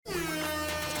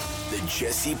The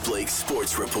Jesse Blake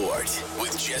Sports Report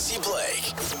with Jesse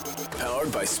Blake.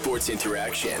 Powered by Sports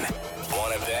Interaction.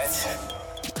 Want to bet?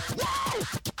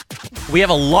 We have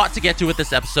a lot to get to with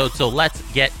this episode, so let's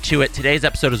get to it. Today's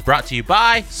episode is brought to you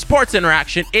by Sports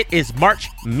Interaction. It is March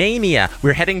Mania.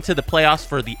 We're heading to the playoffs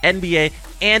for the NBA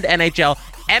and NHL.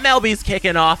 MLB's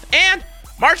kicking off, and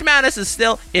March Madness is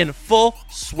still in full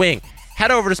swing. Head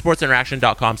over to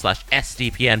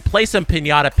sportsinteraction.com/SDPN. Play some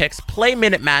Pinata picks. Play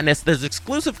Minute Madness. There's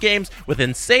exclusive games with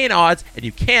insane odds, and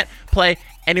you can't play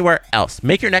anywhere else.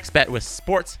 Make your next bet with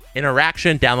Sports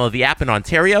Interaction. Download the app in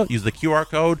Ontario. Use the QR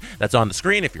code that's on the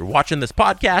screen if you're watching this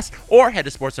podcast, or head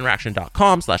to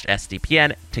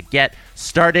sportsinteraction.com/SDPN to get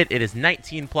started. It is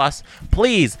 19 plus.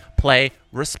 Please play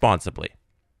responsibly.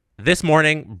 This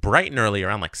morning, bright and early,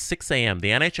 around like 6 a.m., the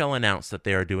NHL announced that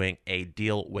they are doing a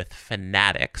deal with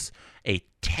Fanatics, a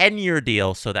 10-year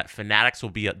deal, so that Fanatics will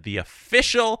be the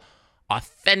official,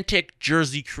 authentic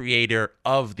jersey creator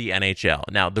of the NHL.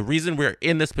 Now, the reason we're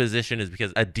in this position is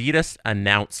because Adidas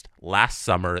announced last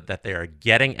summer that they are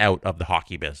getting out of the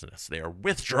hockey business. They are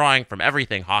withdrawing from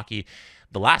everything hockey.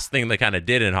 The last thing they kind of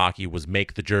did in hockey was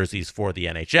make the jerseys for the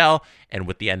NHL, and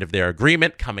with the end of their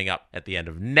agreement coming up at the end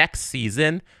of next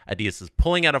season, Adidas is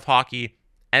pulling out of hockey.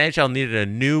 NHL needed a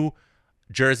new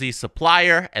jersey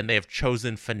supplier, and they have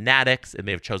chosen Fanatics, and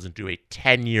they have chosen to do a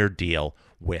 10-year deal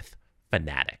with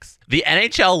Fanatics. The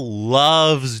NHL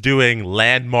loves doing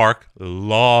landmark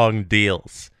long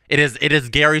deals. It is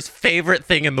Gary's favorite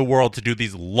thing in the world to do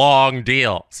these long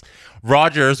deals.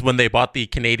 Rogers, when they bought the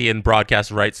Canadian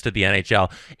broadcast rights to the NHL,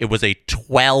 it was a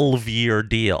 12-year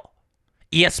deal.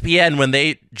 ESPN, when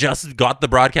they just got the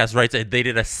broadcast rights, they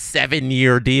did a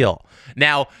 7-year deal.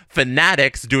 Now,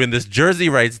 Fanatics doing this jersey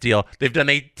rights deal, they've done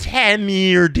a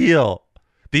 10-year deal.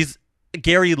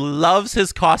 Gary loves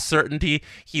his cost certainty.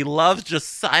 He loves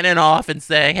just signing off and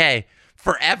saying, hey,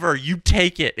 forever, you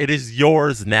take it. It is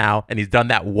yours now. And he's done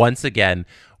that once again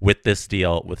with this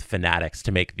deal with Fanatics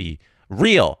to make the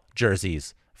real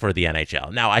jerseys for the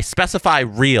NHL. Now, I specify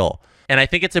real, and I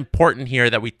think it's important here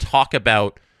that we talk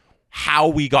about how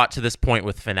we got to this point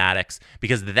with Fanatics,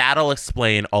 because that'll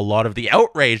explain a lot of the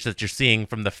outrage that you're seeing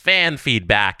from the fan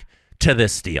feedback to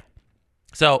this deal.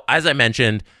 So, as I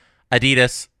mentioned,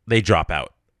 Adidas, they drop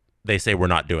out. They say, we're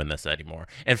not doing this anymore.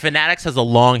 And Fanatics has a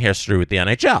long history with the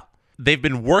NHL. They've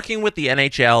been working with the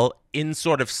NHL in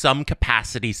sort of some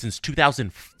capacity since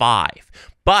 2005,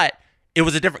 but it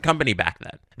was a different company back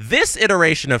then. This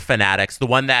iteration of Fanatics, the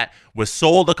one that was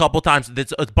sold a couple times,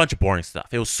 it's a bunch of boring stuff.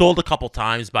 It was sold a couple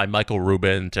times by Michael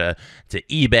Rubin to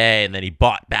eBay, and then he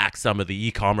bought back some of the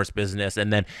e-commerce business.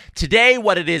 And then today,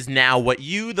 what it is now, what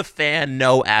you, the fan,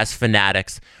 know as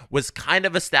Fanatics, was kind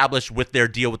of established with their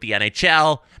deal with the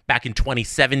NHL back in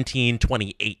 2017,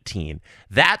 2018.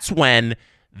 That's when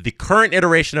the current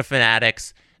iteration of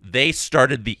Fanatics, they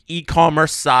started the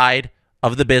e-commerce side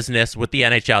of the business with the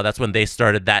NHL. That's when they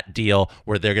started that deal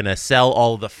where they're going to sell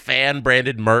all the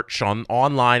fan-branded merch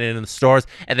online and in the stores.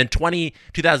 And then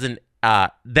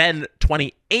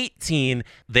 2018,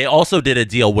 they also did a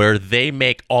deal where they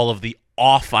make all of the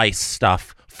off-ice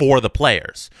stuff for the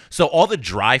players. So all the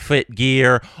dry fit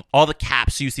gear, all the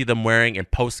caps you see them wearing in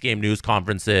post-game news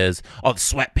conferences, all the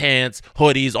sweatpants,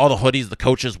 hoodies, all the hoodies the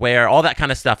coaches wear, all that kind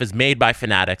of stuff is made by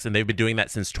Fanatics, and they've been doing that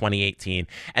since 2018.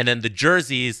 And then the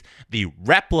jerseys, the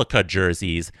replica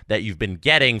jerseys that you've been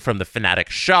getting from the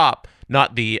Fanatics shop,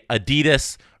 not the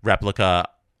Adidas replica,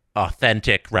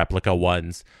 authentic replica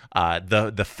ones,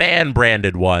 the fan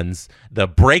branded ones, the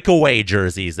breakaway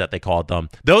jerseys that they called them,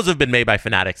 those have been made by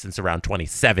Fanatics since around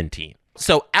 2017.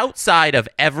 So outside of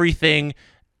everything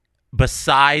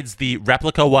besides the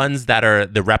replica ones that are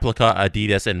the replica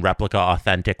Adidas and replica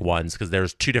authentic ones, because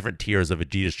there's two different tiers of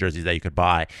Adidas jerseys that you could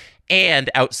buy, and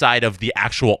outside of the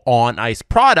actual on ice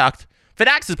product,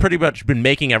 Fanatics has pretty much been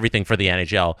making everything for the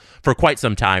NHL for quite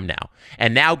some time now.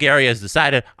 And now Gary has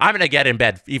decided, I'm going to get in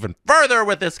bed even further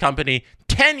with this company.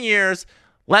 10 years,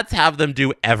 let's have them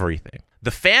do everything.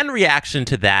 The fan reaction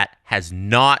to that has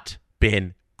not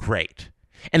been great.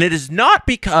 And it is not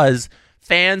because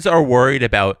fans are worried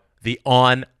about the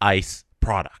on-ice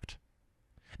product.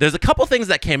 There's a couple things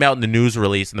that came out in the news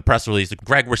release, in the press release.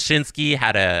 Greg Wyshynski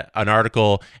had an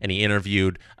article, and he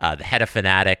interviewed the head of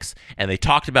Fanatics, and they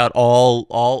talked about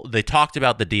they talked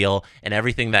about the deal and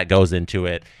everything that goes into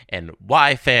it, and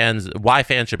why fans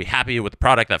should be happy with the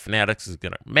product that Fanatics is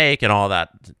going to make, and all that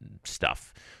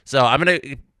stuff. So I'm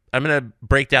gonna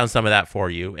break down some of that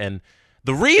for you. And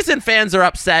the reason fans are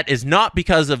upset is not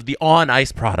because of the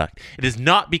on-ice product. It is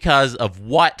not because of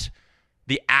what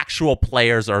the actual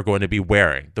players are going to be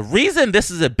wearing. The reason this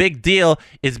is a big deal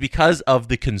is because of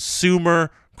the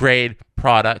consumer grade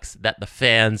products that the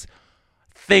fans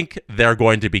think they're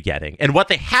going to be getting and what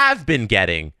they have been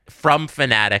getting from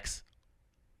Fanatics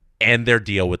and their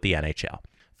deal with the NHL.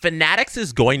 Fanatics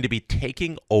is going to be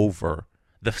taking over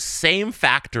the same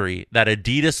factory that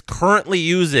Adidas currently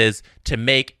uses to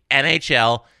make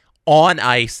NHL on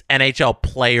ice NHL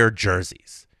player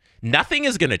jerseys. Nothing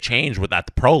is going to change with at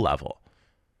the pro level.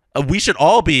 We should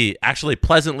all be actually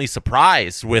pleasantly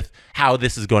surprised with how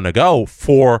this is going to go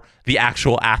for the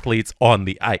actual athletes on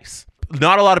the ice.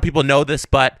 Not a lot of people know this,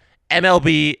 but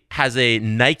MLB has a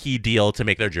Nike deal to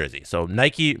make their jerseys. So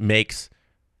Nike makes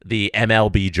the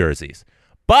MLB jerseys.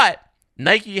 But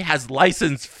Nike has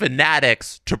licensed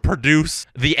Fanatics to produce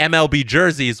the MLB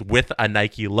jerseys with a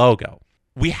Nike logo.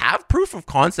 We have proof of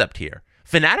concept here.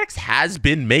 Fanatics has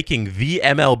been making the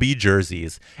MLB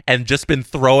jerseys and just been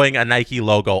throwing a Nike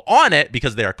logo on it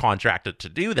because they are contracted to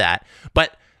do that.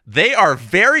 But they are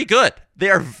very good. They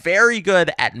are very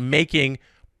good at making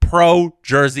pro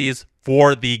jerseys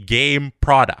for the game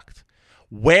product.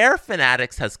 Where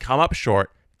Fanatics has come up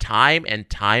short time and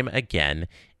time again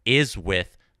is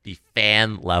with the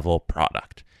fan level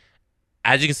product.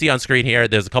 As you can see on screen here,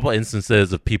 there's a couple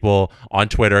instances of people on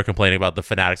Twitter complaining about the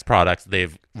Fanatics products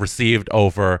they've received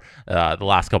over the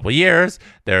last couple of years.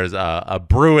 There's a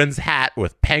Bruins hat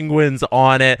with penguins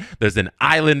on it. There's an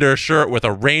Islander shirt with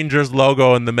a Rangers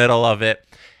logo in the middle of it.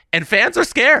 And fans are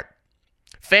scared.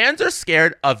 Fans are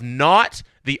scared of not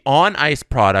the on-ice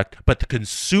product, but the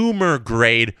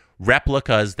consumer-grade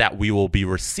replicas that we will be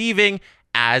receiving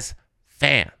as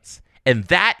fans. And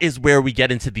that is where we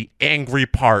get into the angry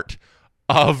part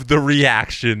of the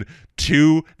reaction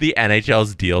to the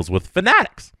NHL's deals with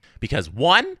Fanatics. Because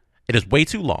one, it is way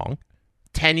too long.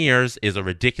 10 years is a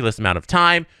ridiculous amount of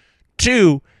time.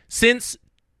 Two, since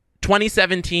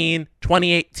 2017,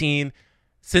 2018,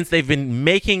 since they've been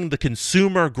making the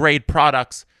consumer grade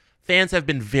products, fans have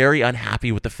been very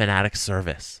unhappy with the Fanatics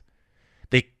service.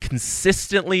 They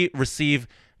consistently receive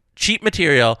cheap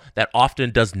material that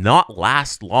often does not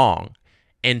last long.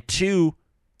 And two,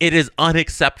 it is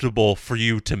unacceptable for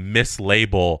you to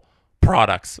mislabel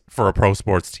products for a pro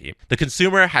sports team. The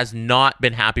consumer has not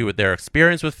been happy with their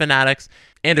experience with Fanatics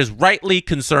and is rightly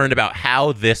concerned about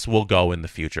how this will go in the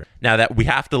future. Now that we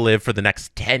have to live for the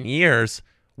next 10 years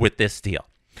with this deal.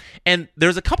 And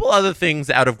there's a couple other things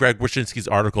out of Greg Wyshynski's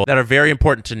article that are very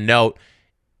important to note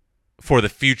for the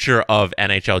future of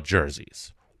NHL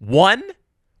jerseys. One,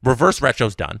 reverse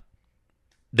retro's done.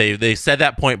 They said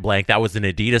that point blank. That was an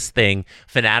Adidas thing.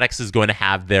 Fanatics is going to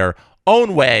have their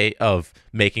own way of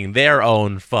making their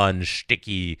own fun,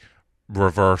 sticky,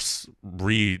 reverse,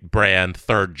 rebrand,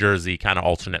 third jersey kind of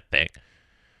alternate thing.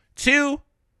 Two,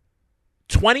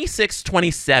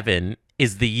 26-27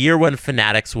 is the year when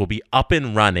Fanatics will be up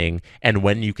and running and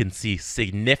when you can see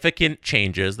significant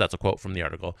changes, that's a quote from the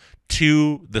article,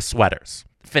 to the sweaters.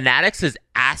 Fanatics is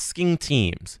asking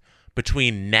teams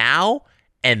between now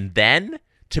and then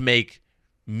to make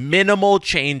minimal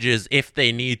changes if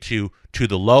they need to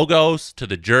the logos, to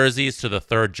the jerseys, to the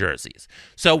third jerseys.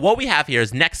 So what we have here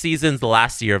is next season's the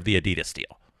last year of the Adidas deal.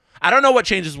 I don't know what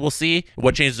changes we'll see,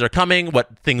 what changes are coming,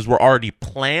 what things were already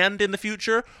planned in the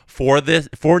future for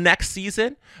next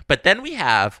season. But then we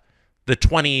have the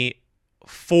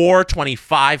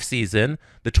 24-25 season,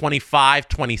 the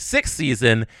 25-26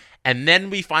 season, and then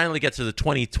we finally get to the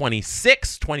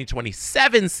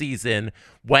 2026-2027 season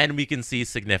when we can see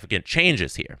significant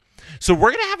changes here. So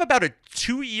we're going to have about a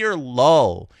 2-year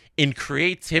lull in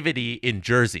creativity in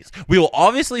jerseys. We will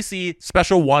obviously see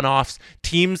special one-offs.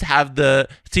 Teams have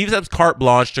carte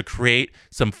blanche to create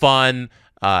some fun,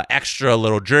 extra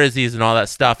little jerseys and all that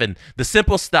stuff. And the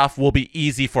simple stuff will be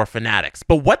easy for Fanatics.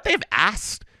 But what they've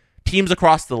asked teams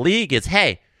across the league is,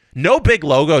 hey, no big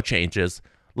logo changes.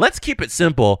 Let's keep it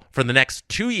simple for the next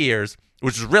 2 years,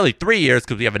 which is really 3 years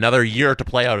because we have another year to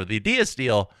play out of the Adidas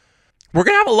deal. We're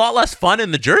going to have a lot less fun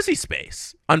in the jersey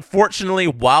space. Unfortunately,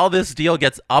 while this deal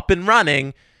gets up and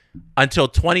running until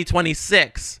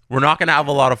 2026, we're not going to have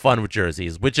a lot of fun with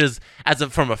jerseys, which is,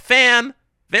 from a fan,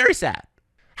 very sad.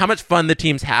 How much fun the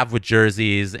teams have with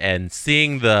jerseys and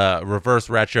seeing the reverse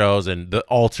retros and the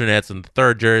alternates and the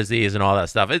third jerseys and all that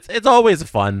stuff. It's always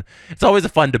fun. It's always a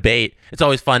fun debate. It's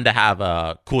always fun to have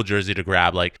a cool jersey to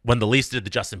grab. Like when the Leafs did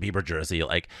the Justin Bieber jersey,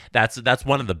 like that's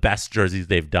one of the best jerseys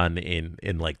they've done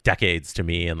in like decades to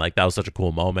me. And like that was such a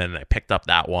cool moment. And I picked up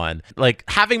that one. Like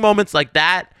having moments like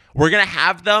that, we're going to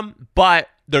have them, but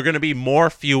they're going to be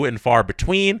more few and far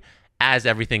between as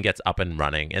everything gets up and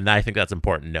running. And I think that's an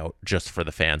important note just for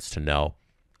the fans to know.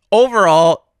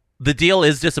 Overall, the deal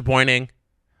is disappointing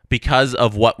because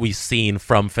of what we've seen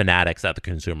from Fanatics at the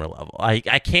consumer level. I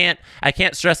can't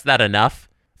stress that enough.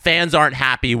 fans aren't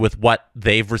happy with what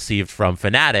they've received from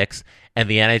Fanatics, and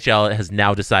the NHL has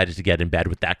now decided to get in bed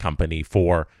with that company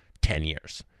for 10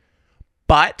 years.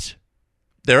 But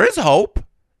there is hope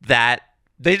that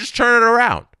they just turn it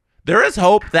around. There is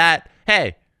hope that,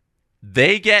 hey,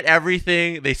 they get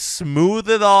everything, they smooth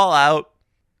it all out,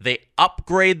 they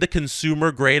upgrade the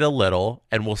consumer grade a little,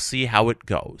 and we'll see how it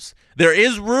goes. There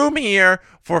is room here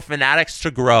for Fanatics to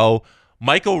grow.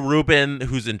 Michael Rubin,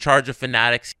 who's in charge of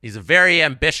Fanatics, he's a very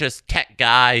ambitious tech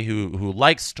guy who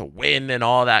likes to win and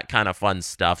all that kind of fun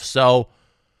stuff. So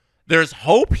there's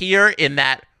hope here in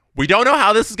that we don't know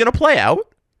how this is going to play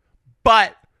out,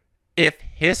 but if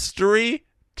history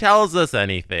tells us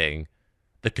anything,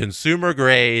 the consumer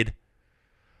grade,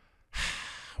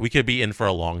 we could be in for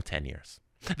a long 10 years.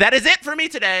 That is it for me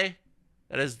today.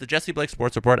 That is the Jesse Blake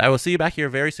Sports Report. I will see you back here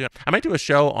very soon. I might do a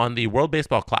show on the World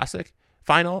Baseball Classic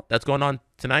final that's going on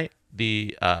tonight.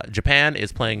 The Japan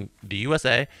is playing the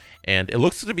USA, and it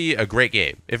looks to be a great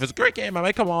game. If it's a great game, I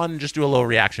might come on and just do a little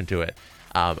reaction to it.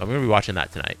 I'm going to be watching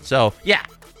that tonight. So, yeah,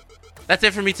 that's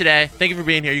it for me today. Thank you for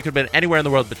being here. You could have been anywhere in the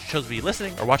world, but you chose to be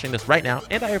listening or watching this right now,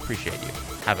 and I appreciate you.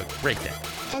 Have a great day.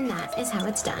 And that is how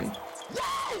it's done.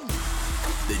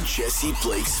 The Jesse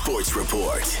Blake Sports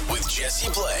Report with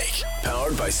Jesse Blake,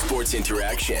 powered by Sports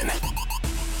Interaction.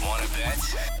 Want to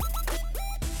bet?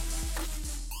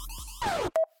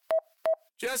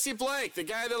 Jesse Blake, the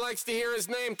guy that likes to hear his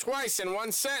name twice in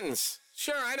one sentence.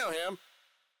 Sure, I know him.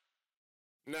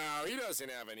 No, he doesn't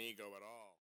have an ego at all.